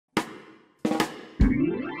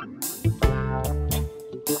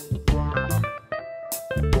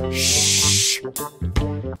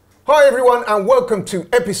Hi everyone and welcome to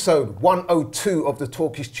episode 102 of the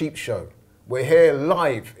Talk is Cheap show. We're here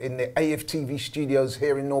live in the AFTV studios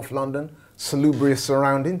here in North London, salubrious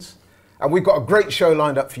surroundings, and we've got a great show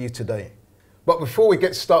lined up for you today. But before we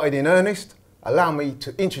get started in earnest, allow me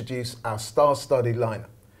to introduce our star-studded lineup.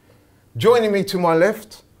 Joining me to my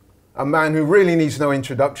left, a man who really needs no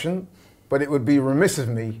introduction, but it would be remiss of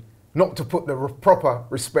me not to put the proper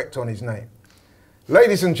respect on his name.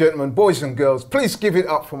 Ladies and gentlemen, boys and girls, please give it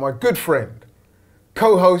up for my good friend,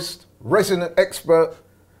 co-host, resident expert,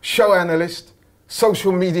 show analyst,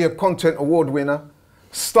 social media content award winner,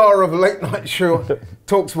 star of late night show,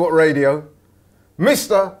 TalkSport Radio,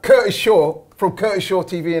 Mr. Curtis Shaw from Curtis Shaw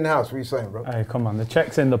TV in-house. What are you saying, bro? Hey, come on, the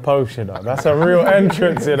check's in the post, you know. That's a real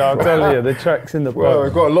entrance, you know, I'll tell you. The check's in the post. Well,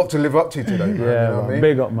 we've got a lot to live up to today, man. Yeah, you know what I mean?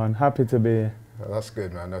 Big up, man. Happy to be here. Oh, that's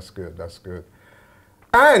good, man. That's good. That's good.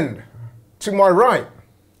 And to my right,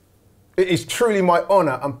 it is truly my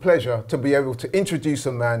honour and pleasure to be able to introduce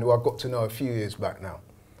a man who I got to know a few years back now,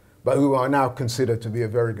 but who I now consider to be a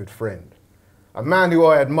very good friend. A man who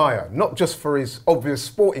I admire, not just for his obvious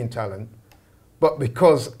sporting talent, but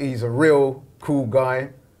because he's a real cool guy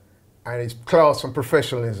and his class and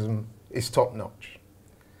professionalism is top notch.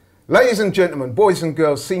 Ladies and gentlemen, boys and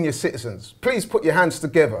girls, senior citizens, please put your hands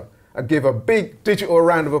together and give a big digital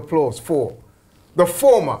round of applause for the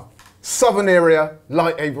former Southern Area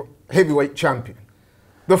light heavyweight champion,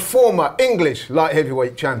 the former English light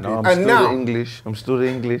heavyweight champion, No, I'm and still now the English. I'm still the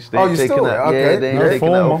English. They Oh, ain't you still taking there? that. Okay. Yeah, they ain't No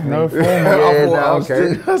taking that formal, off me. no formal. Yeah, Oh, no,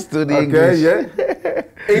 okay. I'm still the Okay, English. yeah.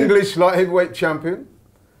 English light heavyweight champion.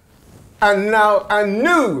 And now a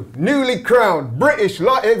newly crowned British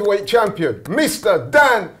light heavyweight champion, Mr.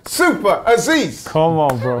 Dan Super Azeez. Come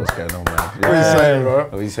on, bro. What's going on, man? What are you saying, bro?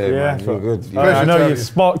 What are you saying, Yeah, man? You're good. I Pleasure to know have you you.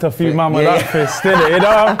 sparked a few man with Yeah. that fist, didn't it? You know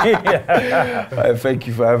what I mean? Yeah. Thank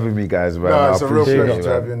you for having me, guys, man. No, I it's a real appreciate pleasure it, to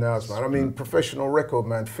man. have you in the house, man. I mean, professional record,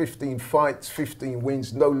 man. 15 fights, 15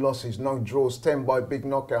 wins, no losses, no draws, 10 by big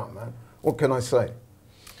knockout, man. What can I say?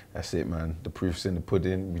 That's it, man. The proof's in the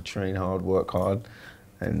pudding. We train hard, work hard,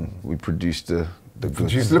 and we produce the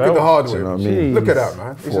goods. Just look at the hardware. Do you know what I mean? Look at that,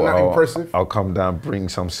 man. Isn't Thought that impressive? I'll come down, bring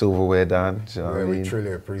some silverware down. Do you know what I We mean?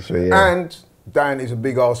 truly appreciate it. So, yeah. And Dan is a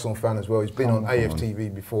big Arsenal fan as well. He's been on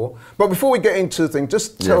AFTV before. But before we get into things,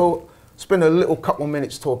 just spend a little couple of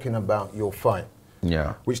minutes talking about your fight.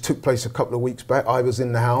 Yeah. Which took place a couple of weeks back. I was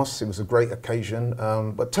in the house. It was a great occasion.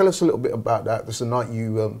 But tell us a little bit about that. This is the night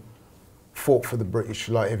you fought for the British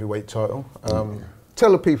light heavyweight title.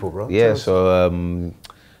 Tell the people, bro. Yeah, so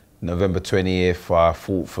November 20th, I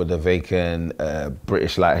fought for the vacant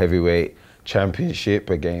British light heavyweight championship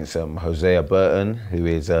against Hosea Burton, who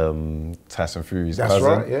is Tyson Fury's cousin. That's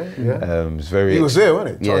right, yeah. He was there,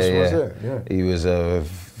 wasn't he? Yeah, Tyson yeah. was there, yeah. He was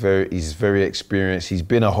he's very experienced. He's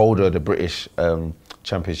been a holder of the British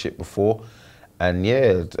championship before. And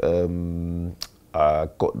yeah, I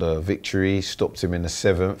got the victory, stopped him in the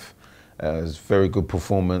 7th. It was a very good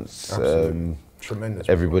performance. Absolutely. Tremendous.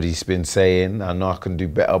 Everybody's been saying, I know I can do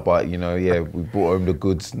better, but you know, yeah, we brought home the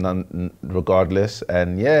goods regardless.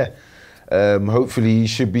 And yeah, hopefully you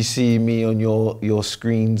should be seeing me on your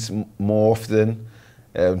screens more often.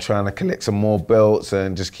 Trying to collect some more belts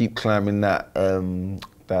and just keep climbing that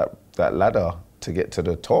ladder to get to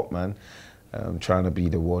the top, man. Trying to be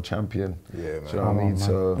the world champion. Yeah, man. Do you know what I mean?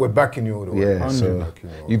 So we're backing you all the way. yeah, so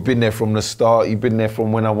you've been there from the start. You've been there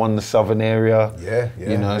from when I won the Southern Area. Yeah,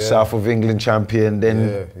 you know, South of England champion.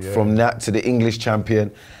 Then from that to the English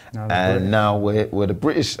champion, and now we're the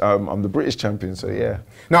British. I'm the British champion. So yeah.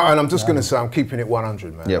 No, and I'm just going to say I'm keeping it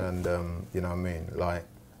 100, man. Yep. And you know what I mean, like,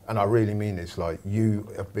 and I really mean this. Like, you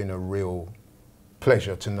have been a real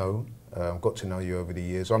pleasure to know. Got to know you over the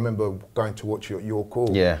years. I remember going to watch you at York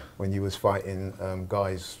Hall when you was fighting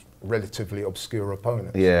guys, relatively obscure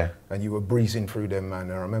opponents. Yeah. And you were breezing through them, man.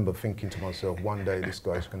 And I remember thinking to myself, one day this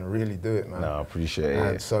guy's going to really do it, man. No, I appreciate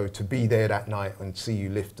and it. so to be there that night and see you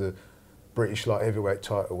lift the British light heavyweight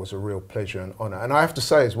title was a real pleasure and honour. And I have to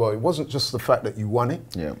say as well, it wasn't just the fact that you won it,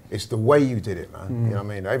 it's the way you did it, man. You know what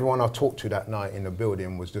I mean? Everyone I talked to that night in the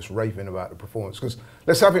building was just raving about the performance. Because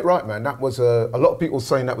let's have it right, man, that was a lot of people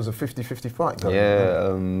saying that was a 50-50 fight.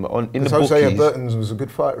 Yeah, in the bookies. Hosea Burton was a good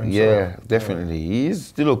fighter himself. Yeah, definitely. He is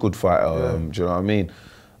still a good fighter, do you know what I mean?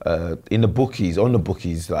 In the bookies, on the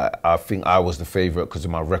bookies, like, I think I was the favourite because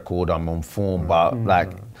of my record, I'm on form, but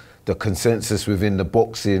like the consensus within the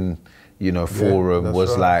boxing, you know, forum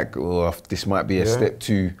was like, oh, this might be a step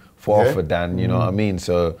too far for Dan, you know what I mean?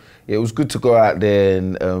 So it was good to go out there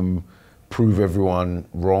and prove everyone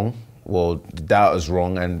wrong, well, the doubters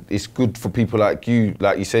wrong, and it's good for people like you.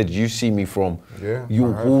 Like you said, you see me from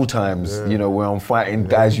your war times, you know, where I'm fighting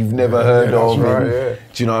guys you've never heard of. Right,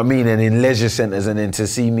 do you know what I mean? And in leisure centres, and then to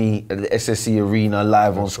see me at the SSC Arena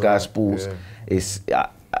live on Sky Sports, it's,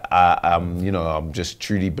 you know, I'm just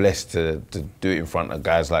truly blessed to do it in front of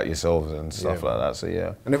guys like yourselves and stuff like that. So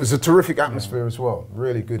yeah. And it was a terrific atmosphere as well.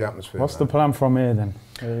 Really good atmosphere. What's the plan from here then?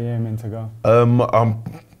 Where are you aiming to go?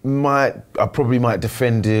 I probably might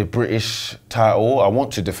defend the British title. I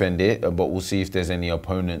want to defend it, but we'll see if there's any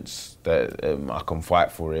opponents that I can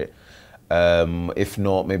fight for it. If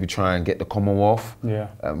not, maybe try and get the Commonwealth.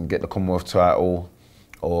 Get the Commonwealth title.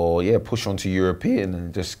 Or push on to European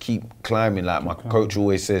and just keep climbing. Like my coach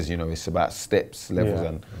always says, you know, it's about steps, levels,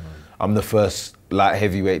 and I'm the first light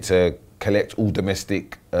heavyweight to collect all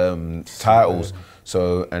domestic titles.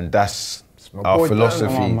 So, and that's our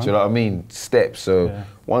philosophy. Do you know what I mean? Steps. So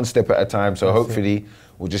one step at a time. So hopefully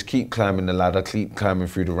we'll just keep climbing the ladder, keep climbing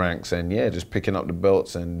through the ranks, and just picking up the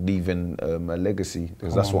belts and leaving a legacy,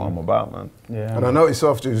 because that's what I'm about, man. And I noticed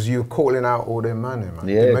afterwards you were calling out all them man.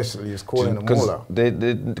 Basically, just calling them all out.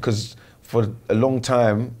 Because for a long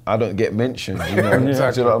time I don't get mentioned. You know, do you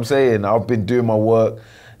know what I'm saying? I've been doing my work,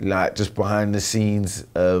 like just behind the scenes.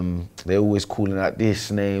 They're always calling out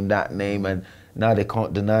this name, that name, and now they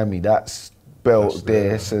can't deny me. That's belt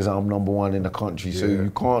there says I'm #1 in the country, so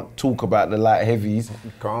you can't talk about the light heavies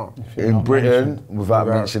in Britain without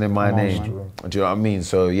mentioning my name. Do you know what I mean?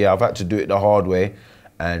 So I've had to do it the hard way,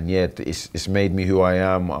 and it's made me who I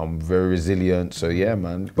am. I'm very resilient, so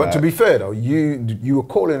man. But to be fair though, you were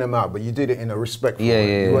calling them out, but you did it in a respectful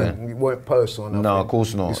way. You weren't personal. No, of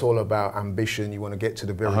course not. It's all about ambition. You want to get to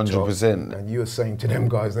the very 100%. top. And you were saying to them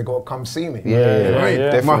guys, they got to come see me.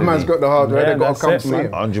 Definitely. My man's got the hard way. They got to come see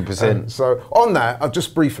him. 100%. So on that,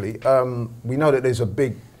 just briefly, we know that there's a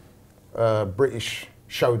big British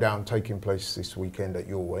showdown taking place this weekend at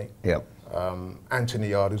your way. Anthony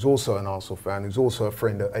Yard, who's also an Arsenal fan, who's also a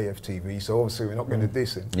friend at AFTV, so obviously we're not going to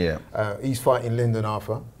diss him. He's fighting Lyndon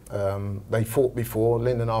Arthur. They fought before.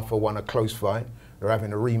 Lyndon Arthur won a close fight. They're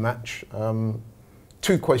having a rematch.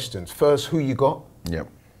 2 questions. First, who you got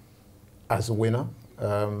as a winner?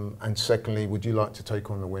 And secondly, would you like to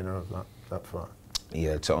take on the winner of that fight?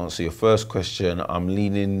 To answer your first question, I'm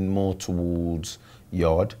leaning more towards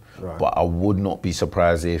Yard, but I would not be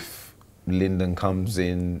surprised if Lyndon comes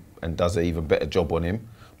in and does an even better job on him,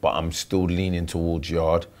 but I'm still leaning towards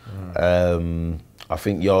Yard. I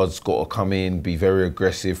think Yard's got to come in, be very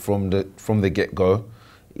aggressive from the get-go.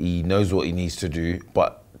 He knows what he needs to do,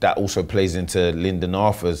 but that also plays into Lyndon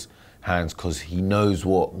Arthur's hands, because he knows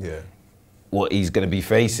what he's going to be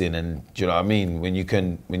facing, and do you know what I mean? When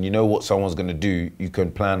you know what someone's going to do, you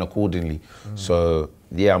can plan accordingly. So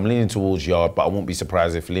I'm leaning towards Yard, but I won't be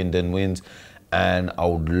surprised if Lyndon wins. And I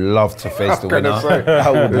would love to face the winner. I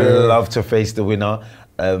would love to face the winner.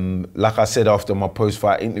 Like I said after my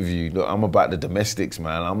post-fight interview, look, I'm about the domestics,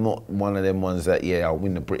 man. I'm not one of them ones that, I'll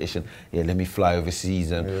win the British and let me fly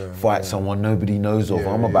overseas and fight someone nobody knows of.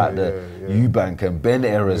 I'm about the Eubank and Ben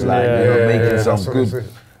eras, making some good.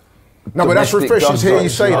 No, but that's refreshing to hear you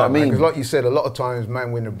say that, because like you said, a lot of times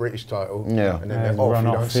man win the British title and then they're off,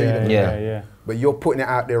 you don't see them. But you're putting it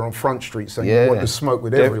out there on Front Street saying you want to smoke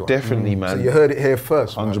with everyone. Definitely, man. So you heard it here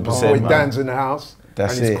first, 100%, Dan's in the house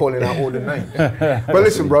and he's calling out all the names. But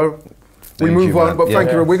listen, bro, we move on. But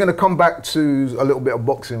thank you. We're going to come back to a little bit of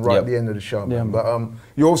boxing right at the end of the show, man. But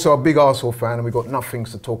you're also a big Arsenal fan, and we've got enough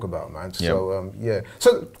things to talk about, man. So,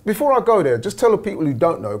 So before I go there, just tell the people who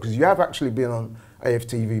don't know, because you have actually been on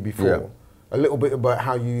AFTV before, a little bit about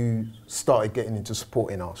how you started getting into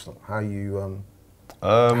supporting Arsenal, how you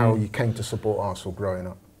came to support Arsenal growing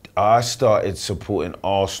up. I started supporting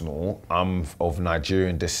Arsenal. I'm of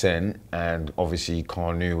Nigerian descent, and obviously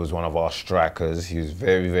Kanu was one of our strikers. He was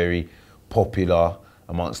very, very popular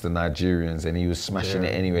amongst the Nigerians, and he was smashing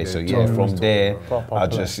it anyway. So from there, I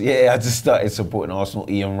just started supporting Arsenal,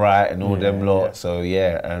 Ian Wright and all them lot. So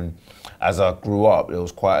and as I grew up, there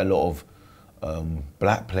was quite a lot of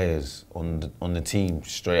black players on the team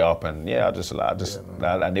straight up, and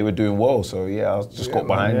and they were doing well, so I just got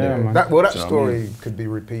behind them. That story could be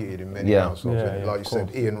repeated in many households. Like you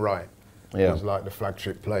said, Ian Wright was like the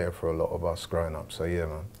flagship player for a lot of us growing up. So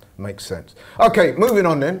man, makes sense. Okay, moving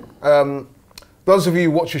on then. Those of you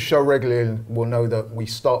who watch the show regularly will know that we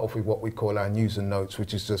start off with what we call our news and notes,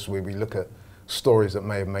 which is just where we look at stories that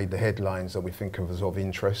may have made the headlines that we think of as of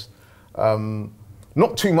interest.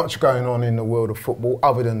 Not too much going on in the world of football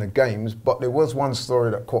other than the games, but there was one story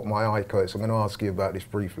that caught my eye, Curtis. I'm going to ask you about this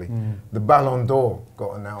briefly. The Ballon d'Or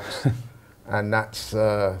got announced. And that's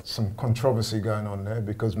some controversy going on there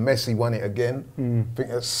because Messi won it again. I think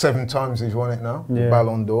that's 7 times he's won it now, the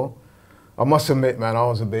Ballon d'Or. I must admit, man, I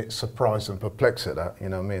was a bit surprised and perplexed at that, you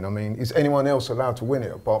know what I mean? I mean, is anyone else allowed to win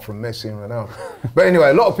it apart from Messi and Ronaldo? But anyway,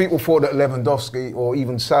 a lot of people thought that Lewandowski or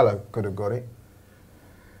even Salah could have got it.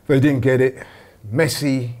 They didn't get it.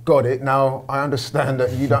 Messi got it. Now, I understand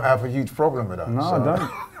that you don't have a huge problem with that. No, so. I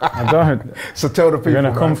don't. I don't. So tell the people, You're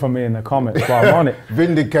going to come for me in the comments, but I'm on it.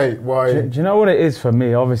 Vindicate why. Do you know what it is for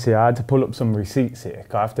me? Obviously, I had to pull up some receipts here.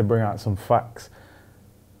 I have to bring out some facts.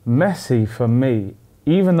 Messi, for me,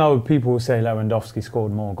 even though people will say Lewandowski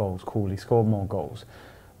scored more goals, cool, he scored more goals,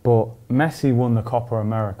 but Messi won the Copa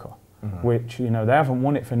America, which, you know, they haven't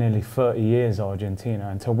won it for nearly 30 years, Argentina,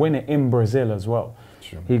 and to win it in Brazil as well.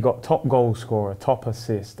 Sure. He got top goal scorer, top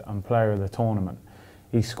assist and player of the tournament.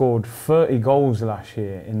 He scored 30 goals last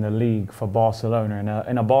year in the league for Barcelona,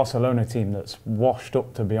 in a Barcelona team that's washed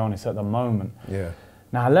up, to be honest, at the moment. Yeah.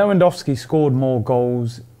 Now, Lewandowski scored more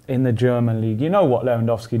goals in the German league. You know what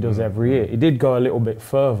Lewandowski does every year. He did go a little bit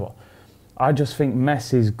further. I just think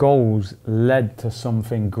Messi's goals led to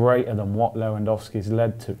something greater than what Lewandowski's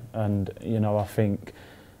led to. And, you know, I think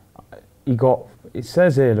he got, it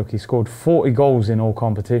says here, look, he scored 40 goals in all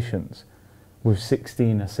competitions with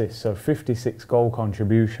 16 assists, so 56 goal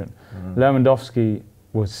contribution. Lewandowski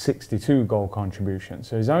was 62 goal contribution,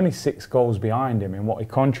 so he's only 6 goals behind him in what he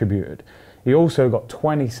contributed. He also got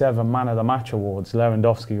 27 Man of the Match awards.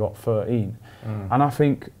 Lewandowski got 13. And I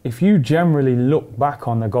think if you generally look back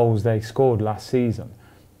on the goals they scored last season,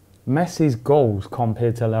 Messi's goals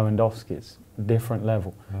compared to Lewandowski's, different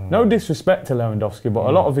level. No disrespect to Lewandowski, but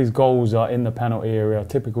a lot of his goals are in the penalty area,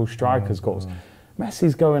 typical strikers' goals.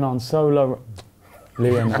 Messi's going on solo.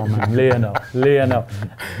 Lionel, man, Lionel.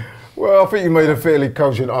 Well, I think you made a fairly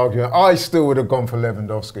cogent argument. I still would have gone for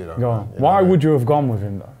Lewandowski, though. Go on. Why would you have gone with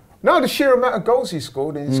him, though? No, the sheer amount of goals he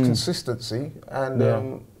scored and his consistency.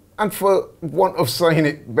 And for want of saying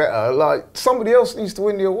it better, like, somebody else needs to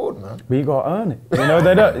win the award, man. But you got to earn it. You know,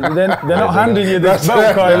 they're not handing you this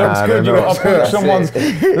belt card. It looks good. You got to punch someone's...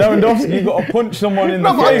 Lewandowski, you got to punch someone in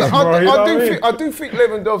the face, bro. I do think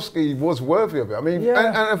Lewandowski was worthy of it. I mean,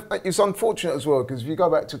 and it's unfortunate as well, because if you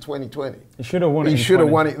go back to 2020... He should have won it. He should have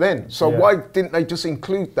won it then. So why didn't they just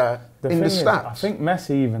include that in the stats? I think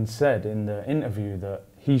Messi even said in the interview that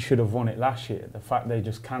he should have won it last year. The fact they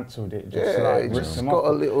just cancelled it just ripped him off.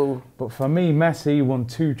 A little... But for me, Messi won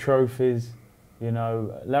 2 trophies. You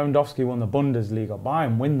know, Lewandowski won the Bundesliga.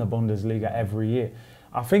 Bayern win the Bundesliga every year.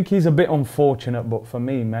 I think he's a bit unfortunate, but for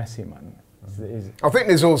me, Messi, man. I think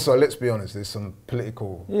there's also, let's be honest, there's some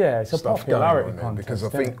political it's a popularity contest, because I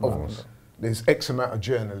think there's X amount of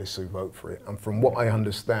journalists who vote for it, and from what I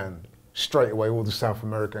understand, straight away all the South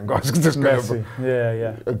American guys are just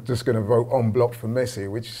going to vote en bloc for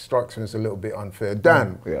Messi, which strikes me as a little bit unfair.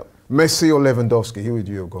 Dan, Messi or Lewandowski, who would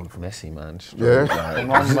you have gone for? Messi, man. Yeah?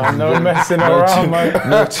 Come on, man, no messing around, man.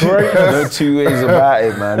 No two ways about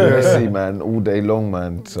it, man. Messi, man, all day long,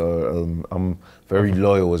 man. So I'm very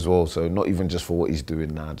loyal as well, so not even just for what he's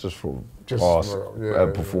doing now, just for past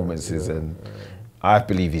performances, and I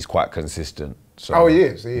believe he's quite consistent. So, he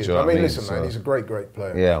is. I mean, listen, man, he's a great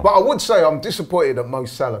player. Yeah. But I would say I'm disappointed that Mo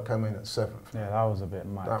Salah came in at 7th. Yeah, that was a bit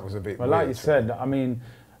mad. That was a bit But weird, like you said, I mean,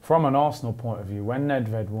 from an Arsenal point of view, when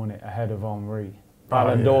Nedved won it ahead of Henry,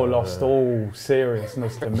 Ballon d'Or lost all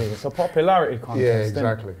seriousness to me. It's a popularity contest. Yeah,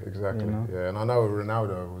 exactly. You know? Yeah, and I know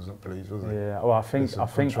Ronaldo wasn't pleased, was he? Yeah, well, I think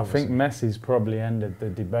Messi's probably ended the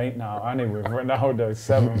debate now, anyway, with Ronaldo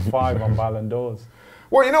 7-5 on Ballon d'Ors.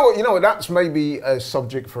 Well, you know what, that's maybe a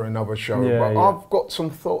subject for another show, but I've got some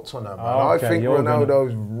thoughts on that, man. I think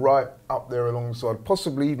Ronaldo's right up there alongside,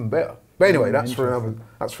 possibly even better. But anyway, that's for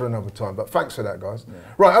another time. But thanks for that, guys. Yeah.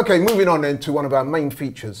 Right, okay, moving on then to one of our main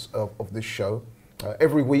features of this show.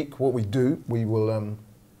 Every week, what we do, we will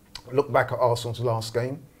look back at Arsenal's last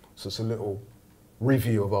game. So it's a little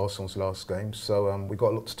review of Arsenal's last game. So we've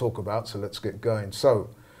got a lot to talk about, so let's get going. So,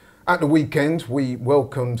 at the weekend, we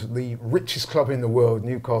welcomed the richest club in the world,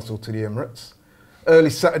 Newcastle, to the Emirates.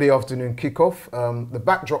 Early Saturday afternoon kickoff. The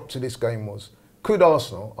backdrop to this game was, could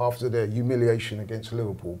Arsenal, after their humiliation against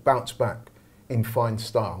Liverpool, bounce back in fine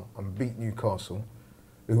style and beat Newcastle,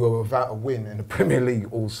 who were without a win in the Premier League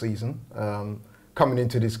all season? Coming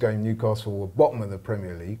into this game, Newcastle were bottom of the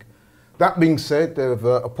Premier League. That being said, they've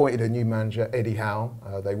appointed a new manager, Eddie Howe.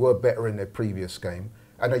 They were better in their previous game,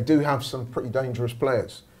 and they do have some pretty dangerous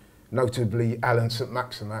players, notably Alan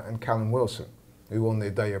St-Maximin and Callum Wilson, who on their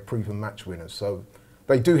day are proven match winners. So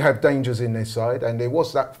they do have dangers in their side, and there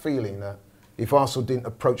was that feeling that if Arsenal didn't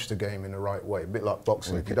approach the game in the right way, a bit like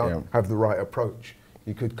boxing, if you don't have the right approach,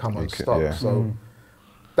 you could come unstuck. So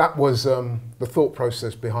that was the thought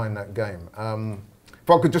process behind that game. If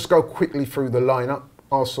I could just go quickly through the lineup,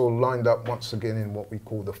 Arsenal lined up once again in what we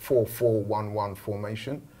call the 4-4-1-1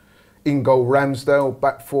 formation. In goal, Ramsdale,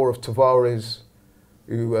 back four of Tavares,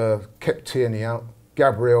 who kept Tierney out,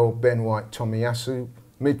 Gabriel, Ben White, Tomiyasu,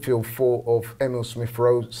 midfield four of Emile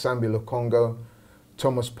Smith-Rowe, Sambi Lokonga,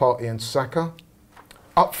 Thomas Partey and Saka.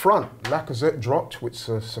 Up front, Lacazette dropped, which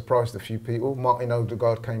surprised a few people. Martin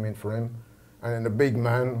Odegaard came in for him. And then the big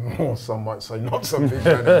man, or some might say not so big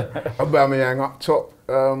man, Aubameyang up top.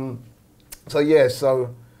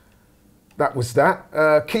 So that was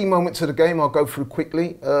that. Key moments of the game, I'll go through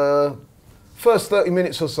quickly. First 30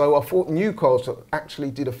 minutes or so, I thought Newcastle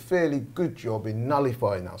actually did a fairly good job in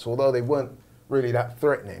nullifying us, although they weren't really that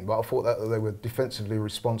threatening, but I thought that they were defensively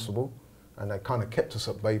responsible and they kind of kept us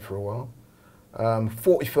at bay for a while.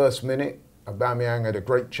 41st minute, Aubameyang had a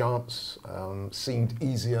great chance, seemed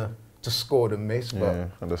easier to score than miss. But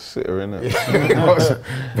and a sitter, innit? Yeah,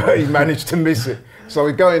 but he managed to miss it. So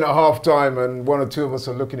we go in at half time and one or two of us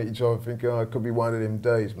are looking at each other thinking, oh, it could be one of them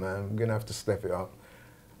days, man. We're going to have to step it up.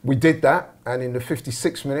 We did that, and in the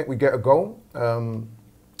 56th minute, we get a goal.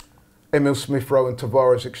 Emile Smith-Rowe and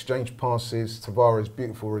Tavares exchange passes. Tavares,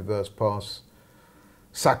 beautiful reverse pass.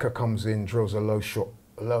 Saka comes in, drills a low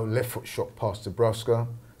left-foot shot past Dubravka.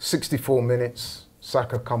 64 minutes,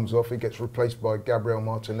 Saka comes off. He gets replaced by Gabriel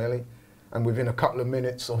Martinelli. And within a couple of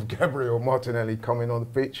minutes of Gabriel Martinelli coming on the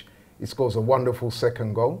pitch, he scores a wonderful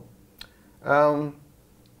second goal.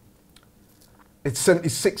 It's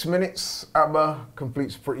 76 minutes. Abba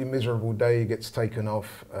completes a pretty miserable day. He gets taken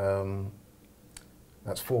off.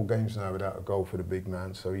 That's 4 games now without a goal for the big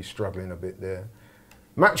man, so he's struggling a bit there.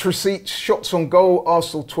 Match receipts, shots on goal,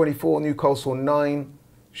 Arsenal 24, Newcastle 9.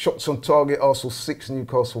 Shots on target, Arsenal 6,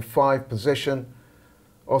 Newcastle 5. Possession,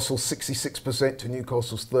 Arsenal 66% to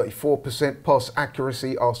Newcastle's 34%. Pass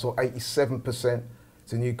accuracy, Arsenal 87%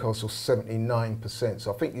 to Newcastle 79%.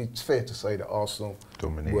 So I think it's fair to say that Arsenal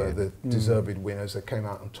were the deserved winners. They came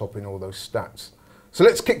out on top in all those stats. So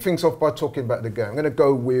let's kick things off by talking about the game. I'm going to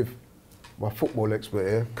go with my football expert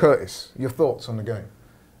here, Curtis. Your thoughts on the game?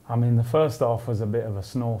 I mean, the first half was a bit of a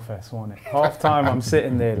snore fest, wasn't it? Half time, I'm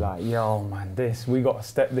sitting there like, yo, man, we got to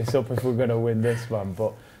step this up if we're going to win this one.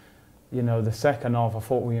 But, you know, the second half, I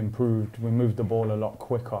thought we improved. We moved the ball a lot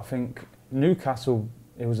quicker. I think Newcastle,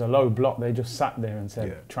 it was a low block. They just sat there and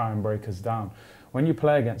said, try and break us down. When you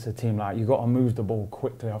play against a team like, you got to move the ball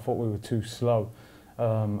quickly. I thought we were too slow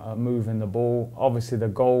at moving the ball. Obviously, the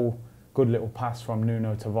goal, good little pass from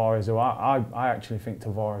Nuno Tavares, who I actually think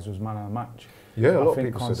Tavares was man of the match. Yeah, a lot I think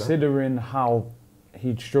of people considering how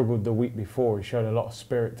he'd struggled the week before, he showed a lot of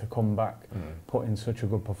spirit to come back, put in such a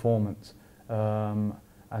good performance. And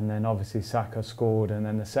then obviously Saka scored, and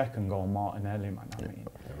then the second goal, Martinelli, man. I mean,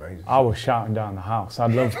 amazing. I was shouting down the house.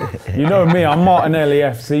 I'd love to. You know me, I'm Martinelli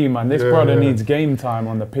FC, man. This brother needs game time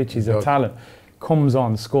on the pitch. He's a talent. Comes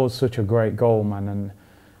on, scores such a great goal, man, and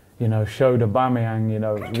you know, showed Aubameyang. You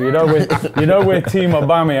know we're team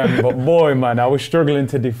Aubameyang, but boy, man, I was struggling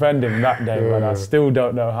to defend him that day, man. I still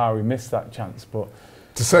don't know how he missed that chance, but.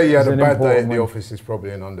 To say he had a bad day in the office is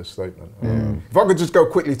probably an understatement. If I could just go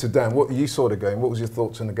quickly to Dan, what you saw the game, what was your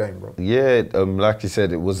thoughts on the game, bro? Yeah, like you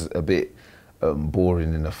said, it was a bit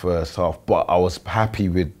boring in the first half, but I was happy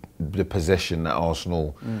with the possession that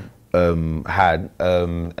Arsenal had.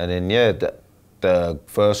 And then, the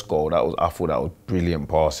first goal, I thought that was brilliant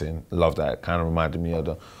passing. Love that. It kind of reminded me of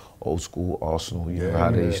the old school Arsenal, you know, how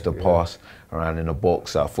they used to pass around in the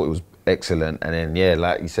box. I thought it was excellent. And then,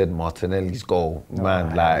 like you said, Martinelli's goal,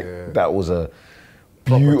 man, that was a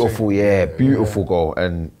beautiful, beautiful goal.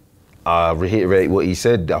 And I reiterate what he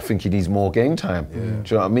said, I think he needs more game time. Do you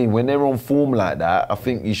know what I mean? When they're on form like that, I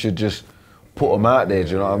think you should just put them out there, do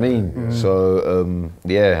you know what I mean? So,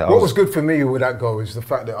 What was good for me with that goal is the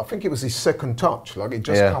fact that I think it was his second touch, like it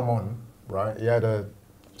just come on, right? He had a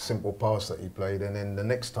simple pass that he played, and then the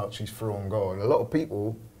next touch he's through on goal. And a lot of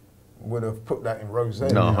people would have put that in Rose. No,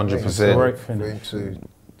 100%. Great for him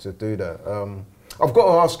to do that. I've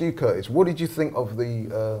got to ask you, Curtis, what did you think of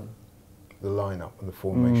the lineup and the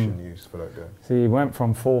formation used for that game? See, he went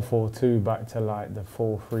from 4-4-2 back to like the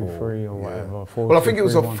 4-3-3 or whatever. Well, I think it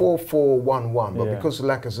was a 4-4-1-1, but because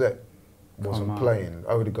Lacazette wasn't playing,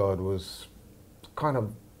 Odegaard was kind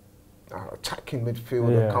of attacking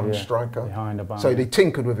midfielder, come striker. So they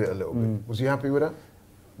tinkered with it a little bit. Was you happy with that?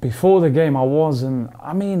 Before the game, I wasn't.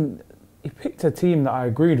 I mean, he picked a team that I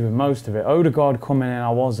agreed with most of it. Odegaard coming in, I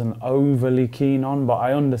wasn't overly keen on, but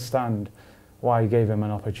I understand why he gave him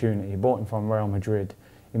an opportunity. He bought him from Real Madrid.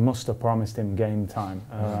 He must have promised him game time.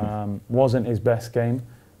 Wasn't his best game,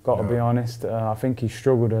 got to be honest. I think he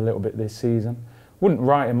struggled a little bit this season. wouldn't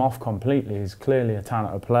write him off completely. He's clearly a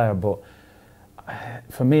talented player, but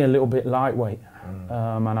for me, a little bit lightweight.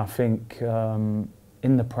 And I think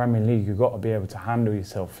in the Premier League, you've got to be able to handle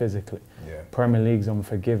yourself physically. Yeah. Premier League's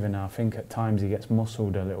unforgiving. I think at times he gets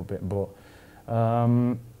muscled a little bit, but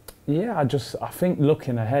yeah, I think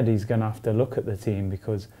looking ahead, he's going to have to look at the team,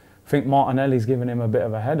 because I think Martinelli's giving him a bit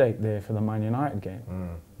of a headache there for the Man United game.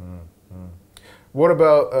 What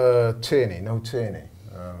about Tierney? No Tierney.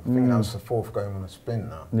 I think that was the 4th game on a spin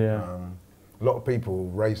now. Yeah. A lot of people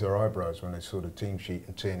raised their eyebrows when they saw the team sheet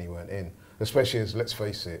and Tierney went in, especially as, let's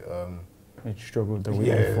face it, He struggled the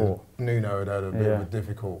week before. Nuno had a bit of a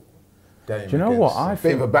difficult game. Do you know what? I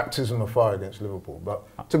think bit of a baptism of fire against Liverpool.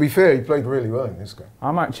 But to be fair, he played really well in this game.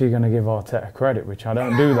 I'm actually going to give Arteta credit, which I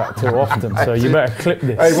don't do that too often, so you better clip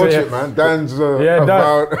this. Hey, watch it, man. Dan's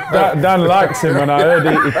Dan likes him, and I heard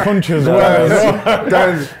he punches well.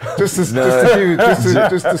 Dan, just to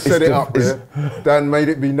set it up there, Dan made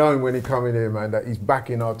it be known when he come in here, man, that he's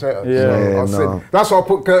backing Arteta. Yeah, so said, that's why I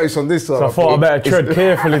put Curtis on this side. So I thought I better tread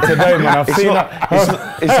carefully today, man. I've seen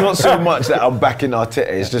that. It's not so much that I'm backing Arteta.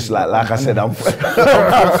 It's just like I said, I'm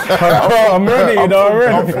ready.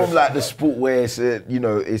 I'm from like the sport where it's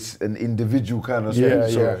it's an individual kind of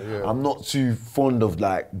sport. So I'm not too fond of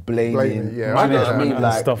like blaming. Yeah, I know what I mean.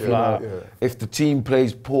 Like stuff like that. If the team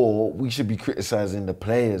plays poor, we should be criticising the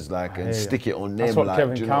players, like, and stick it on them. That's what like,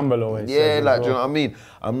 Kevin Campbell always says. like, do you know what I mean?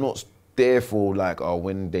 I'm not therefore like, oh,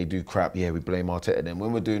 when they do crap, we blame Arteta. Then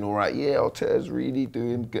when we're doing all right, Arteta's really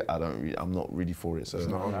doing good. I'm not really for it. So it's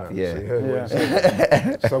not on that.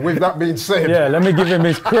 Yeah. So with that being said, let me give him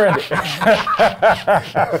his credit. So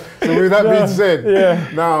with that being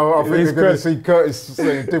said, now I think we're going to see Curtis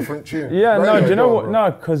saying different tune. Yeah, no, do you know what?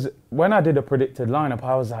 No, because when I did a predicted lineup,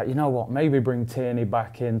 I was like, you know what? Maybe bring Tierney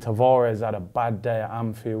back in. Tavares had a bad day at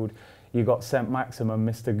Anfield. You got St. Maximin,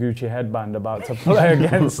 Mr. Gucci headband, about to play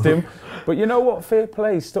against him. But you know what? Fair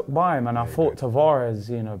play, stuck by him. And I thought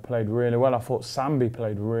Tavares, played really well. I thought Sambi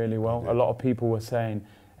played really well. A lot of people were saying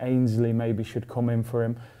Ainsley maybe should come in for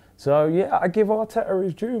him. So, yeah, I give Arteta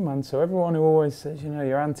his due, man. So everyone who always says,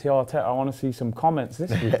 you're anti-Arteta, I want to see some comments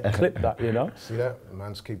this week. Clip that, See that? The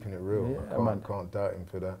man's keeping it real. I can't doubt him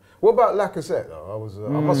for that. What about Lacazette, though?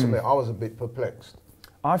 I must admit, I was a bit perplexed.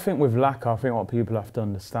 I think with Laka, I think what people have to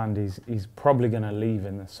understand is he's probably going to leave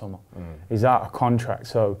in the summer. He's out of contract.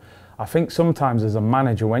 So I think sometimes as a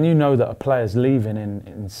manager, when you know that a player's leaving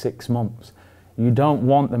in 6 months, you don't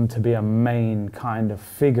want them to be a main kind of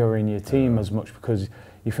figure in your team as much, because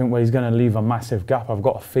you think, well, he's going to leave a massive gap. I've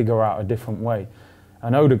got to figure out a different way.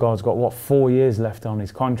 And Odegaard's got, 4 years left on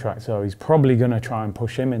his contract, so he's probably going to try and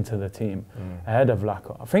push him into the team ahead of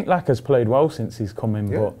Laka. I think Laka's played well since he's come in,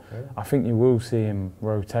 but I think you will see him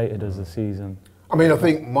rotated as the season. I mean, I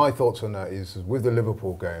think my thoughts on that is, with the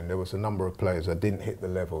Liverpool game, there was a number of players that didn't hit the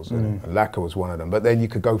levels, and Laka was one of them. But then you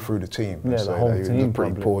could go through the team and say the whole that team it was a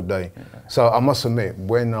pretty poor day. So I must admit,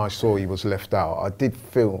 when I saw he was left out, I did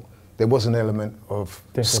feel there was an element of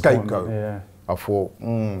scapegoat. I thought,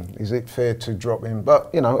 is it fair to drop him?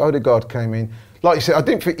 But, Odegaard came in. Like you said, I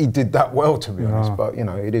didn't think he did that well, to be honest. But,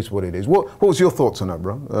 it is what it is. What was your thoughts on that,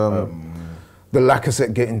 bro? The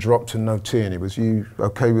Lacazette getting dropped and no Tierney. Was you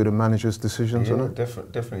okay with the manager's decisions on that?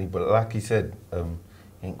 Definitely. But like he said,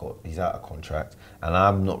 he's out of contract. And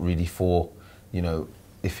I'm not really for,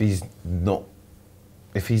 if he's not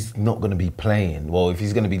going to be playing, if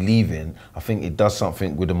he's going to be leaving, I think it does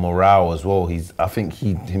something with the morale as well. I think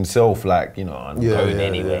he himself, I'm going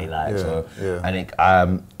anyway,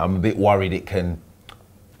 and I'm a bit worried it can,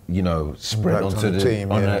 spread onto the team,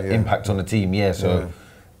 impact on the team. So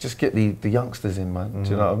just get the youngsters in, man. Do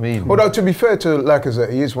you know what I mean? Although, to be fair to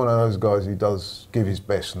Lacazette, he is one of those guys who does give his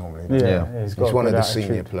best normally. He's one of the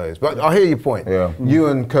senior players. But I hear your point. You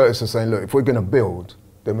and Curtis are saying, look, if we're going to build,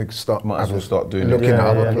 then we can start looking at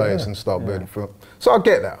other players and start building from. So I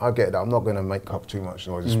get that. I'm not going to make up too much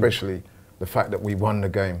noise, especially the fact that we won the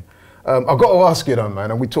game. I've got to ask you though,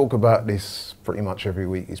 man, and we talk about this pretty much every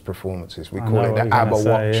week, his performances. We call it the ABBA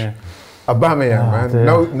watch. Aubameyang,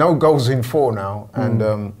 man, no goals in 4 now,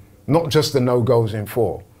 and not just the no goals in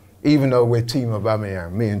 4. Even though we're team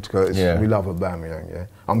Aubameyang, me and Curtis, we love Aubameyang,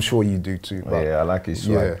 I'm sure you do too. But I like his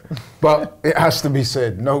swag. But it has to be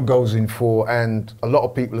said, no goals in 4, and a lot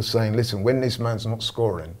of people are saying, listen, when this man's not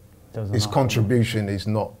scoring, his contribution is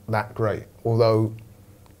not that great. Although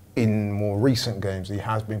in more recent games, he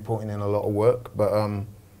has been putting in a lot of work. But I'm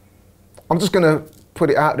just going to put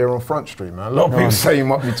it out there on Front Street, man. A lot of people say it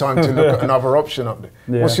might be time to look at another option up there.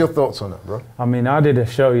 Yeah. What's your thoughts on that, bro? I mean, I did a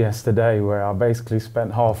show yesterday where I basically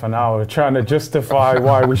spent half an hour trying to justify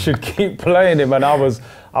why we should keep playing him, and I was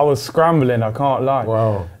scrambling. I can't lie.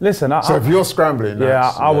 Wow. Listen, So if you're scrambling,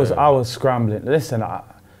 I was scrambling. Listen,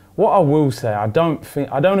 what I will say, I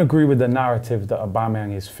don't agree with the narrative that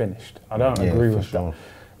Aubameyang is finished. I don't agree with that.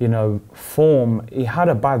 You know, form, he had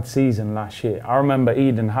a bad season last year. I remember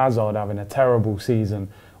Eden Hazard having a terrible season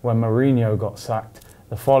when Mourinho got sacked.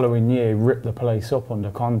 The following year, he ripped the place up under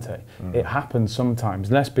Conte. It happens sometimes.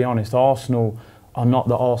 Let's be honest, Arsenal are not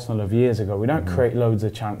the Arsenal of years ago. We don't create loads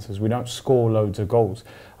of chances. We don't score loads of goals.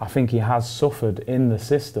 I think he has suffered in the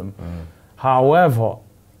system. However,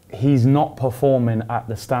 he's not performing at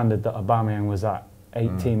the standard that Aubameyang was at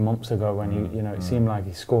 18 months ago when it seemed like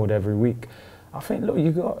he scored every week. I think, look,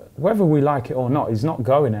 whether we like it or not, he's not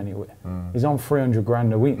going anywhere. He's on 300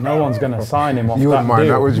 grand a week. No one's going to sign him off that deal. You wouldn't mind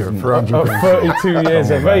that, would you? 300 grand. At 32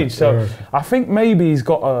 years of age. So I think maybe he's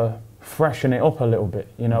got to freshen it up a little bit.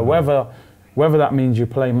 You know, whether that means you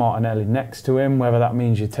play Martinelli next to him, whether that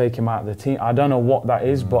means you take him out of the team. I don't know what that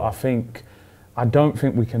is, but I don't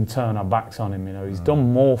think we can turn our backs on him. You know, he's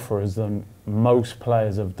done more for us than most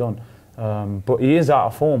players have done. But he is out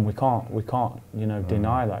of form. We can't,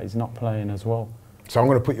 deny that. He's not playing as well. So I'm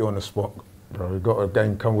going to put you on the spot, bro. We've got a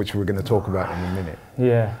game come which we're going to talk about in a minute.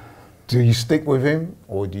 Yeah. Do you stick with him,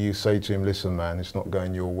 or do you say to him, listen, man, it's not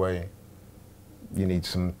going your way. You need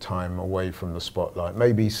some time away from the spotlight.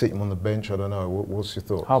 Maybe sit him on the bench. I don't know. What's your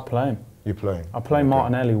thoughts? I'll play him. You play him? I'll play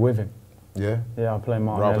Martinelli with him. Yeah? Yeah, I'll play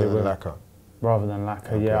Martinelli with him. Rather than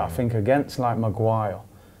Laka, Okay. yeah. I think against like Maguire,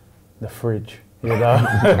 the fridge, you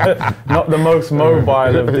know, not the most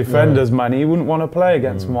mobile of defenders, man. He wouldn't want to play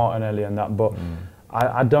against Martinelli and that, but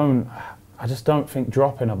I just don't think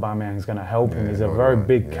dropping Aubameyang is going to help him. He's a very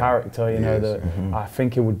big character, you know, that I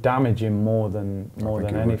think it would damage him more than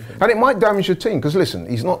anything. And it might damage your team, because listen,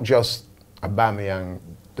 he's not just Aubameyang,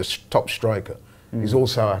 the top striker. He's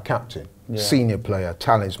also our captain, senior player,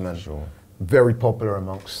 talisman. Very popular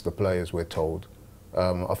amongst the players, we're told.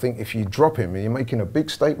 I think if you drop him, you're making a big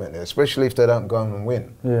statement there, especially if they don't go on and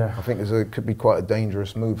win. Yeah. I think it could be quite a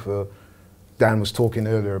dangerous move for. Dan was talking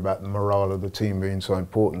earlier about the morale of the team being so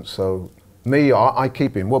important. So, I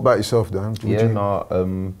keep him. What about yourself, Dan?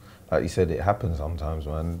 Like you said, it happens sometimes,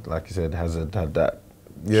 man. Like you said, Hazard had that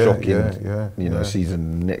shocking,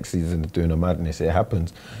 season. Next season, doing a madness. It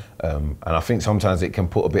happens, and I think sometimes it can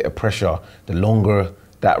put a bit of pressure. The longer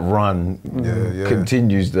that run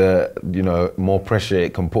continues, the more pressure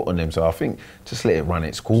it can put on him. So I think just let it run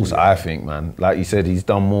its course. I think, man, like you said, he's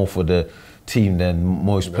done more for the team than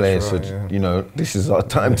most players. Right, so this is our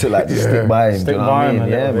time to stick by him. Stick do you know by what I him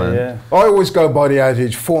mean? a little bit, man. I always go by the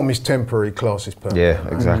adage: form is temporary, class is permanent.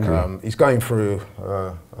 Yeah, exactly. He's going through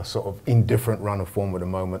a sort of indifferent run of form at the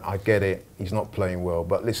moment. I get it. He's not playing well,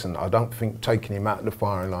 but listen, I don't think taking him out of the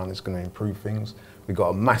firing line is going to improve things. We've got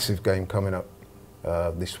a massive game coming up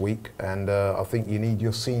this week, and I think you need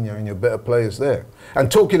your senior and your better players there.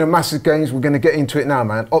 And talking of massive games, we're going to get into it now,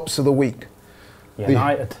 man. Ops of the week.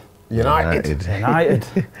 United.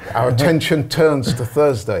 Our attention turns to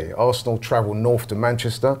Thursday. Arsenal travel north to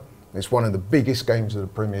Manchester. It's one of the biggest games of the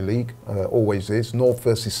Premier League, always is. North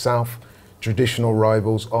versus South, traditional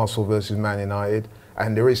rivals, Arsenal versus Man United.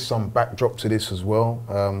 And there is some backdrop to this as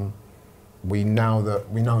well. We know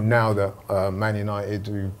now that Man United,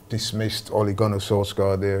 who dismissed Ole Gunnar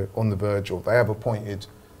Solskjaer, they're on the verge of, they have appointed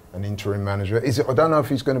an interim manager. I don't know if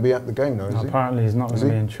he's going to be at the game though, is he? Apparently he's not going to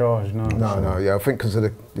be in charge, no. No, I think because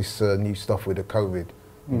of this new stuff with the COVID,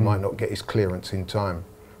 he might not get his clearance in time.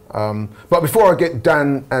 But before I get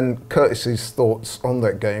Dan and Curtis's thoughts on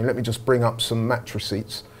that game, let me just bring up some match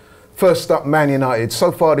receipts. First up, Man United.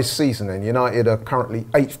 So far this season, then, United are currently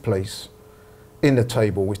 8th place in the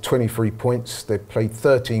table with 23 points. They've played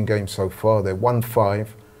 13 games so far. They've won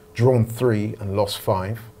 5, drawn 3 and lost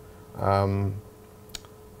 5.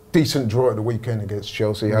 Decent draw at the weekend against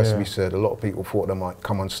Chelsea, has to be said. A lot of people thought they might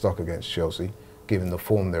come unstuck against Chelsea, given the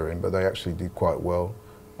form they're in, but they actually did quite well.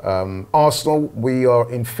 Arsenal, we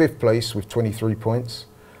are in 5th place with 23 points.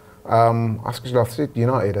 I think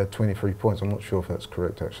United had 23 points. I'm not sure if that's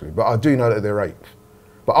correct, actually. But I do know that they're 8th.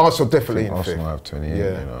 But Arsenal definitely in 5th. Arsenal have 28,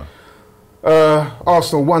 yeah. you know.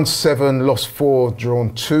 Arsenal won 7, lost 4,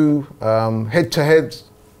 drawn 2. Head-to-head,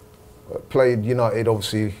 played United,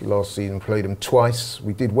 obviously, last season, played them twice.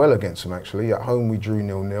 We did well against them, actually. At home, we drew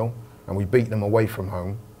 0-0, and we beat them away from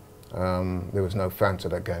home. There was no fan to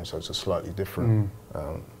that game, so it's a slightly different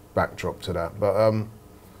backdrop to that. But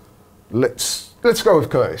let's go with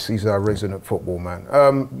Curtis. He's our resident football man.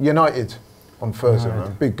 United on Thursday,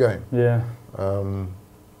 man. Big game. Yeah.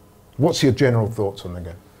 What's your general thoughts on the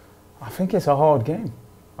game? I think it's a hard game.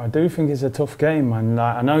 I do think it's a tough game, and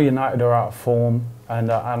I know United are out of form,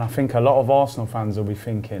 and I think a lot of Arsenal fans will be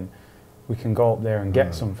thinking we can go up there and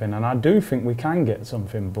get something, and I do think we can get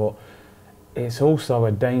something, but it's also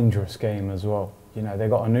a dangerous game as well. You know, they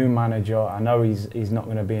got a new manager. I know he's not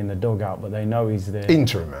going to be in the dugout, but they know he's the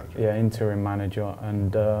interim manager. Yeah, interim manager.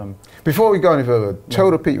 And before we go any further, tell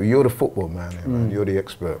the people, you're the football man here, man. You're the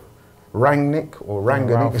expert. Rangnick or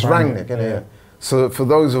Rangnick? It's Rangnick, isn't it? So for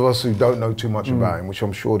those of us who don't know too much about him, which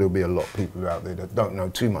I'm sure there'll be a lot of people out there that don't know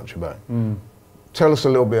too much about him, tell us a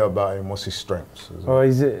little bit about him. What's his strengths? Well,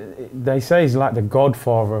 they say he's like the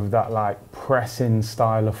godfather of that like pressing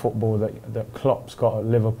style of football that Klopp's got at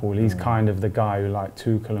Liverpool. He's kind of the guy who like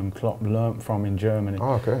Tuchel and Klopp learnt from in Germany.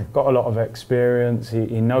 Oh, okay. Got a lot of experience.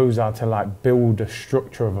 He knows how to like build a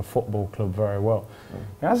structure of a football club very well.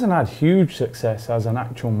 He hasn't had huge success as an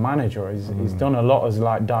actual manager. He's done a lot as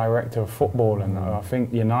like director of football, and I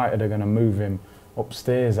think United are going to move him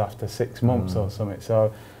upstairs after 6 months or something.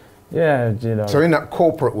 So. Yeah, you know. So in that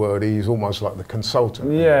corporate world, he's almost like the consultant.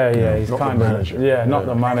 Yeah, he's not kind the of manager. not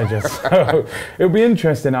the manager. So it'll be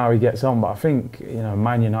interesting how he gets on. But I think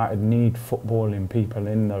Man United need footballing people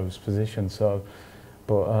in those positions. So,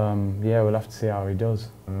 but we'll have to see how he does.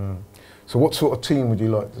 So what sort of team would you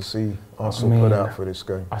like to see Arsenal put out for this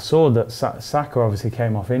game? I saw that Saka obviously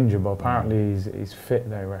came off injured, but apparently he's fit.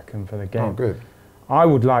 They reckon for the game. Oh, good. I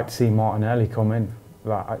would like to see Martinelli come in.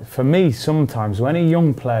 Like, for me, sometimes when a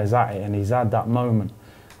young player's at it and he's had that moment,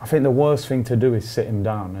 I think the worst thing to do is sit him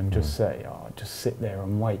down and just say, just sit there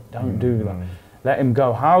and wait. Don't do that. Let him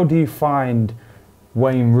go. How do you find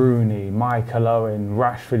Wayne Rooney, Michael Owen,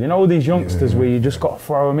 Rashford, all these youngsters where you just got to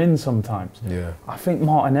throw them in sometimes? Yeah. I think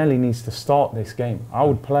Martinelli needs to start this game. I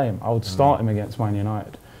would play him. I would start him against Man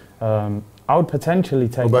United. I would potentially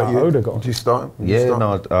take out Odegaard. Would you start him?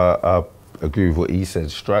 I agree with what he said.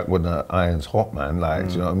 Strike when the iron's hot, man. Like,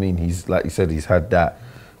 do you know what I mean? He's, like you said, he's had that,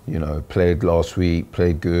 played last week,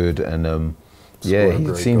 played good, and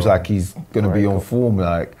he seems like he's going to be on form,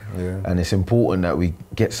 like, and it's important that we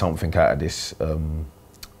get something out of this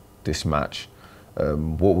this match.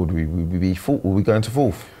 What would we be? Would we go into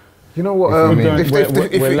fourth? You know what? If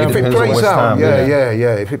it plays out,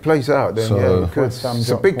 if it plays out, then it's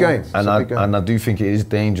a big game. And I do think it is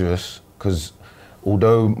dangerous because.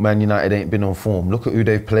 Although Man United ain't been on form, look at who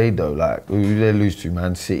they've played though. Like who they lose to,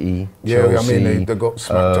 Man City, Chelsea. I mean they got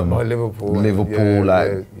smacked up by Liverpool.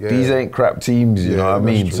 These ain't crap teams, you know what I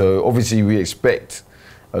mean? True. So obviously we expect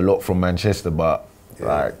a lot from Manchester, but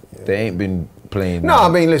they ain't been playing. No, I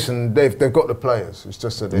mean listen, they've got the players. It's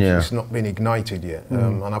just that it's not been ignited yet,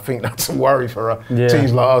 and I think that's a worry for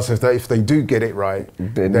teams like us. If they do get it right,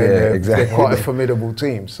 then they're quite a formidable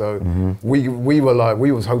team. So we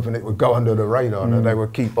was hoping it would go under the radar and that they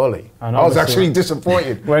would keep Ollie. And I was actually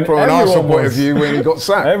disappointed from an Arsenal point of view when he got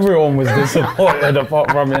sacked. Everyone was disappointed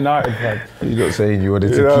apart from United fans. You're not saying you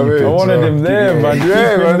wanted to keep him. I wanted him there, man. Keep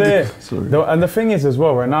him there. And the thing is as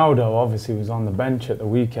well, Ronaldo obviously was on the bench at the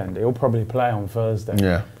weekend. He'll probably play on Thursday.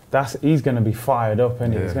 Yeah. He's going to be fired up,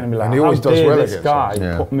 and he's going to be like, and he always does well this guy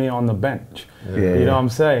put me on the bench. You know what I'm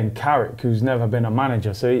saying? Carrick, who's never been a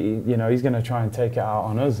manager, so he's going to try and take it out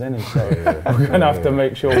on us, isn't he? So we're going to have to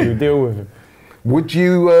make sure we deal with him. Would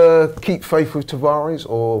you keep faith with Tavares,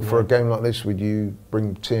 or for a game like this, would you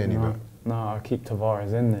bring Tierney back? No, I'll keep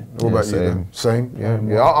Tavares in there. What about you then? Same?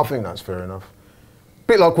 I think that's fair enough.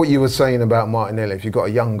 Bit like what you were saying about Martinelli. If you've got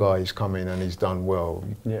a young guy who's come in and he's done well,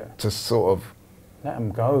 to sort of let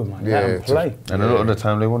him go, man. Let him play. And a lot of the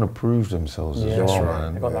time they want to prove themselves as well,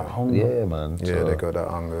 man. They got that hunger. Yeah, man. Yeah, they got that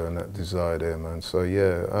hunger and that desire there, man.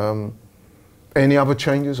 So any other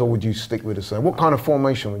changes, or would you stick with the same? What kind of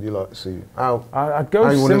formation would you like to see? I'd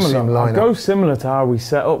go similar. I'd go similar to how we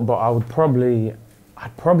set up, but I'd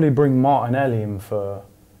probably bring Martinelli in for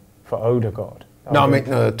Odegaard. No, I mean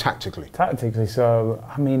tactically. Tactically, so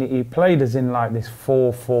I mean he played as in like this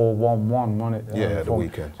 4-4-1-1, wasn't it? Yeah, the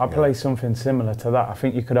weekend. I'd play something similar to that. I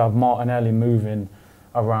think you could have Martinelli moving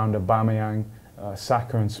around Aubameyang,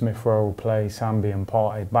 Saka and Smith Rowe will play, Sambi and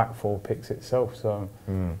Partey, back four picks itself. So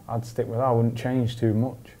I'd stick with that. I wouldn't change too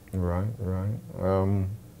much. Right.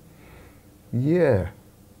 Yeah.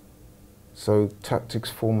 So tactics,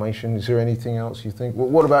 formation. Is there anything else you think?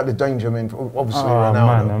 What about the danger men? Obviously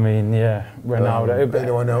Ronaldo. Man, I mean, Ronaldo.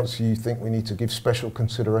 Anyone else you think we need to give special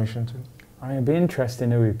consideration to? I mean, it'd be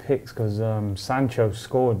interesting who he picks because Sancho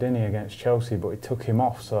scored, didn't he, against Chelsea, but he took him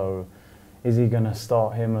off. So is he going to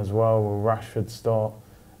start him as well? Will Rashford start?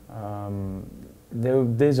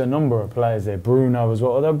 There's a number of players there. Bruno as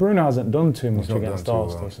well. Although Bruno hasn't done too much against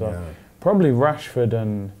Arsenal, probably Rashford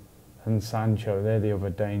and and Sancho, they're the other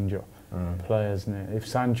danger players. If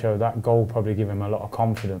Sancho, that goal probably give him a lot of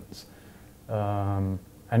confidence. And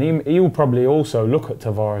he'll probably also look at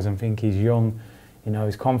Tavares and think he's young, you know,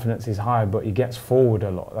 his confidence is high, but he gets forward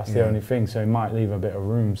a lot. That's the only thing, so he might leave a bit of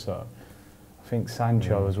room. So I think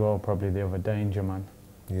Sancho as well, probably the other danger man.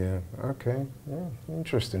 Yeah, okay. Yeah,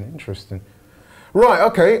 interesting. Right,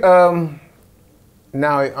 okay.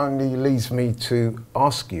 Now it only leaves me to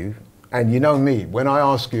ask you, and you know me, when I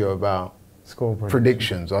ask you about Score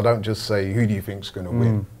predictions, I don't just say, who do you think's going to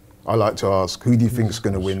win? I like to ask, who do you think's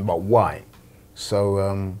going to win, but why?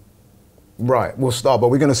 So, right, we'll start, but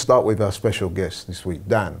we're going to start with our special guest this week,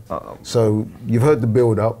 Dan. So you've heard the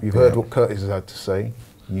build-up, you've heard what Curtis has had to say,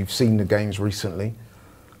 you've seen the games recently.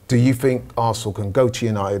 Do you think Arsenal can go to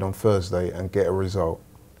United on Thursday and get a result?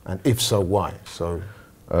 And if so, why? So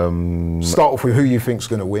start off with who you think's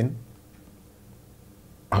going to win.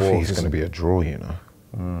 I think it's going to be a draw, you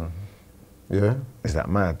know. Yeah. Is that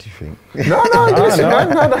mad, do you think? No, listen, no,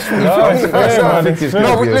 that's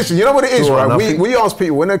what you listen, you know what it is, right? We ask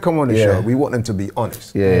people, when they come on the show, we want them to be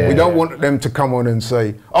honest. We don't want them to come on and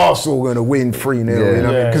say, Arsenal going to win 3-0, you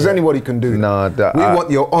know, because anybody can do that. We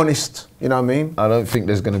want your honest, you know what I mean? I don't think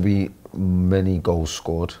there's going to be many goals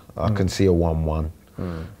scored. I can see a 1-1.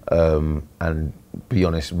 And be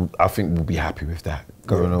honest, I think we'll be happy with that.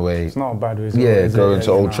 Going away. It's not a bad result. Yeah, going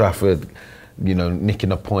to Old Trafford, you know,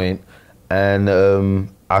 nicking a point. And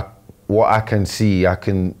what I can see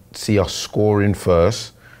us scoring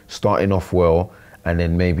first, starting off well, and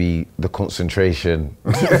then maybe the concentration,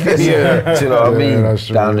 do you know what I mean?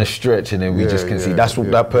 Down the stretch, and then we just can see. That's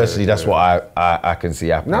what that's what I can see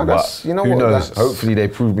happening. No, that's, you know who what? knows? Hopefully they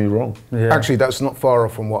prove me wrong. Actually, that's not far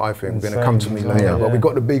off from what I think. Going to come to me later, but we've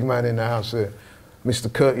got the big man in the house here,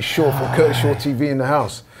 Mr. Curtis Shaw from Curtis Shaw TV in the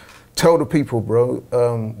house. Tell the people, bro,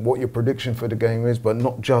 what your prediction for the game is, but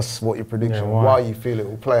not just what your prediction, why you feel it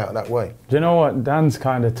will play out that way. Do you know what? Dan's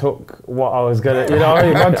kind of took what I was going to, you know,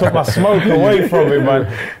 man took my smoke away from me, man.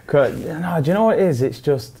 No, do you know what it is? It's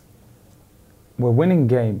just, we're winning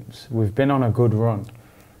games. We've been on a good run.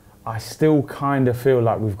 I still kind of feel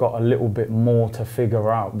like we've got a little bit more to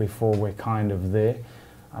figure out before we're kind of there.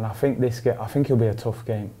 And I think I think it'll be a tough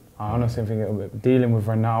game. I honestly think it'll be, dealing with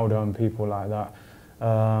Ronaldo and people like that.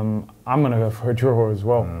 I'm going to go for a draw as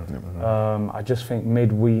well. I just think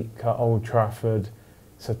midweek at Old Trafford,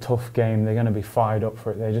 it's a tough game. They're going to be fired up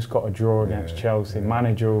for it. They just got a draw against Chelsea.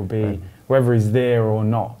 Manager will be, whether he's there or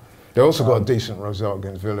not. They also got a decent result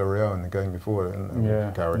against Villarreal in the game before, didn't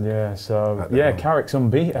they? Carrick. Yeah, so Carrick's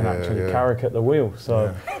unbeaten actually. Carrick at the wheel.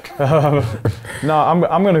 So no,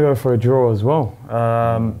 I'm going to go for a draw as well.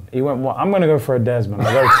 He went. I'm going to go for a Desmond.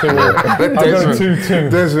 I'll go 2-2. I'll go 2-2.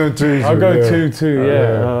 Desmond 2-2. I'll go 2-2.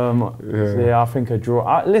 So I think a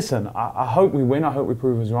draw. Listen, I hope we win. I hope we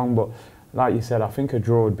prove us wrong. But like you said, I think a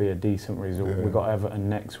draw would be a decent result. We've got Everton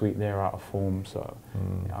next week. They're out of form, so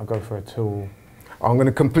I'll go for a 2. I'm going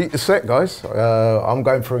to complete the set, guys. I'm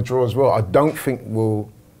going for a draw as well. I don't think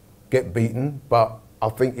we'll get beaten, but I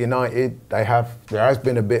think United, there has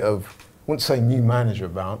been a bit of, I wouldn't say new manager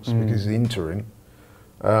bounce because it's interim.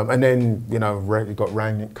 And then, you know, you got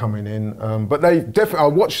Rangnick coming in. But they definitely, I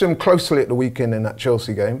watched them closely at the weekend in that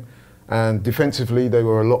Chelsea game, and defensively they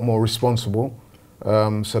were a lot more responsible.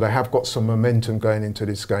 So they have got some momentum going into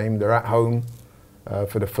this game. They're at home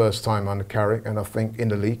for the first time under Carrick, and I think in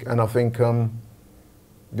the league. And I think,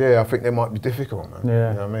 I think they might be difficult, man. You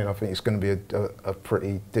know what I mean? I think it's going to be a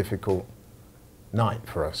pretty difficult night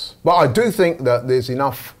for us. But I do think that there's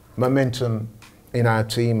enough momentum in our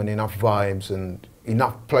team and enough vibes and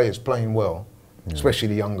enough players playing well, especially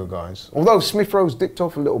the younger guys. Although Smith Rowe's dipped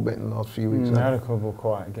off a little bit in the last few weeks. Had a couple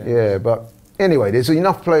quiet games. Yeah, but anyway, there's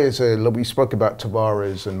enough players here. We spoke about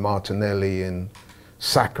Tavares and Martinelli and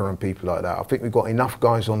Saka and people like that. I think we've got enough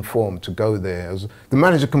guys on form to go there. The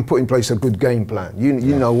manager can put in place a good game plan. You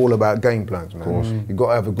know all about game plans, man. Of course. You've got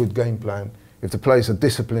to have a good game plan. If the players are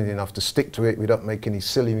disciplined enough to stick to it, we don't make any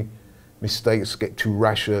silly mistakes, get too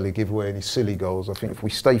rash early, give away any silly goals. I think if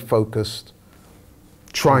we stay focused,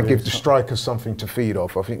 try and give the strikers something to feed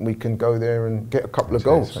off, I think we can go there and get a couple of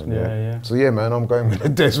goals. So yeah, man, I'm going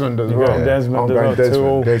with Desmond as well. I'm going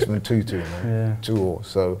Desmond 2-2, man. 2-2.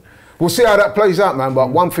 So we'll see how that plays out, man. But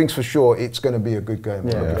one thing's for sure, it's going to be a good game. I'm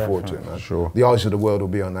looking forward to it, man. Sure. The eyes of the world will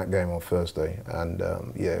be on that game on Thursday, and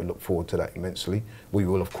look forward to that immensely. We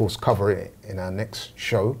will, of course, cover it in our next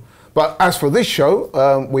show. But as for this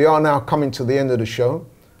show, we are now coming to the end of the show,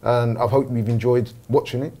 and I hope you've enjoyed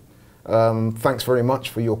watching it. Thanks very much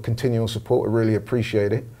for your continual support. I really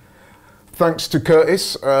appreciate it. thanks to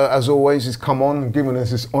Curtis, as always, he's come on and given us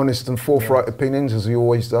his honest and forthright opinions, as he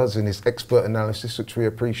always does, in his expert analysis, which we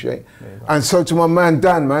appreciate. And so to my man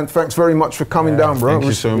Dan, man, thanks very much for coming down, bro. Thank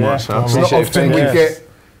you so much. It's not often we get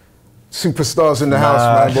superstars in the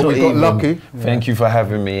house, man, but we got lucky. Thank you for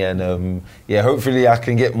having me, and yeah, hopefully I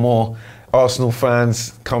can get more Arsenal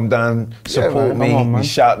fans come down, support me, we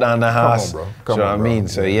shout down the house. Come on, bro. Do you know what I mean?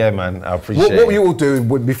 So yeah, man, I appreciate it. What we all do,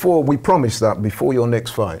 before we promise that before your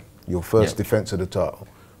next fight, your first defence of the title,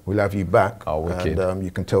 we'll have you back, and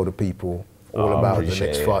you can tell the people all about the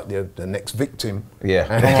next fight, the next victim. Yeah.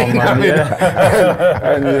 And, and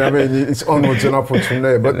you know what I mean, it's onwards and upwards from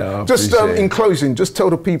there. But just in closing, just tell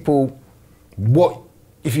the people what,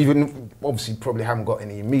 if you obviously probably haven't got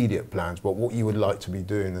any immediate plans, but what you would like to be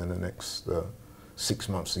doing in the next 6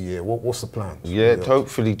 months, a year. What's the plan? Yeah,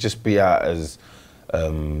 hopefully just be out as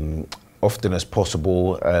often as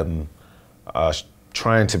possible.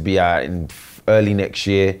 Trying to be out in early next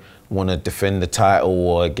year. Want to defend the title,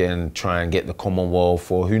 or again try and get the Commonwealth,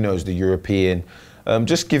 or who knows, the European.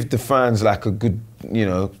 Just give the fans like a good,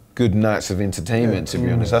 good nights of entertainment. To be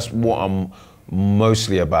honest, that's what I'm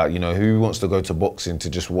mostly about. Who wants to go to boxing to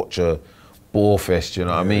just watch a bore fest? You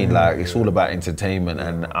know what I mean? Like it's all about entertainment,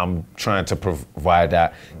 and I'm trying to provide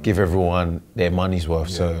that, give everyone their money's worth.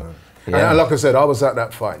 So. Yeah. And like I said, I was at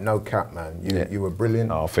that fight, no cap, man. You were brilliant.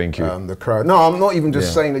 Oh, thank you. The crowd. No, I'm not even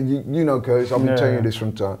just saying that. You know, Curtis, I've been telling you this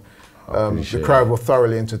from time. The crowd were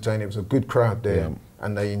thoroughly entertained. It was a good crowd there,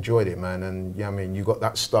 and they enjoyed it, man. And I mean, you got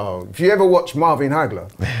that style. If you ever watch Marvin Hagler,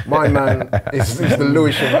 my man is the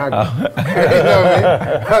Lewisham Hagler. You know what I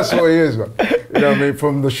mean? That's what he is, man. You know what I mean?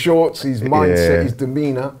 From the shorts, his mindset, his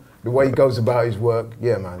demeanour, the way he goes about his work.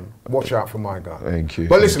 Yeah, man. Watch out for my guy. Thank you.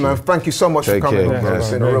 But listen, man, thank you so much for coming on, bro.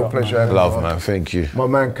 It's been a real pleasure having you. Love, man. Thank you. My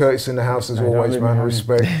man Curtis in the house as always, man.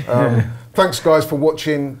 Respect. Thanks, guys, for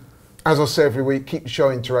watching. As I say every week, keep the show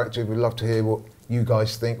interactive. We'd love to hear what you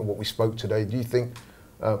guys think of what we spoke today. Do you think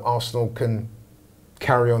Arsenal can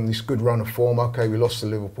carry on this good run of form? Okay, we lost to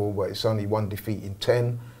Liverpool, but it's only 1 defeat in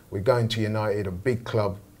 10. We're going to United, a big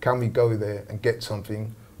club. Can we go there and get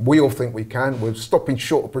something? We all think we can. We're stopping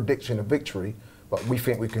short of prediction of victory, but we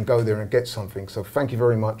think we can go there and get something. So thank you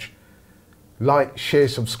very much. Like, share,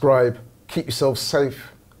 subscribe. Keep yourself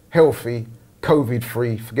safe, healthy,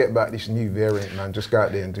 COVID-free. Forget about this new variant, man. Just go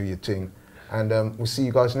out there and do your thing. And we'll see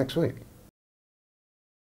you guys next week.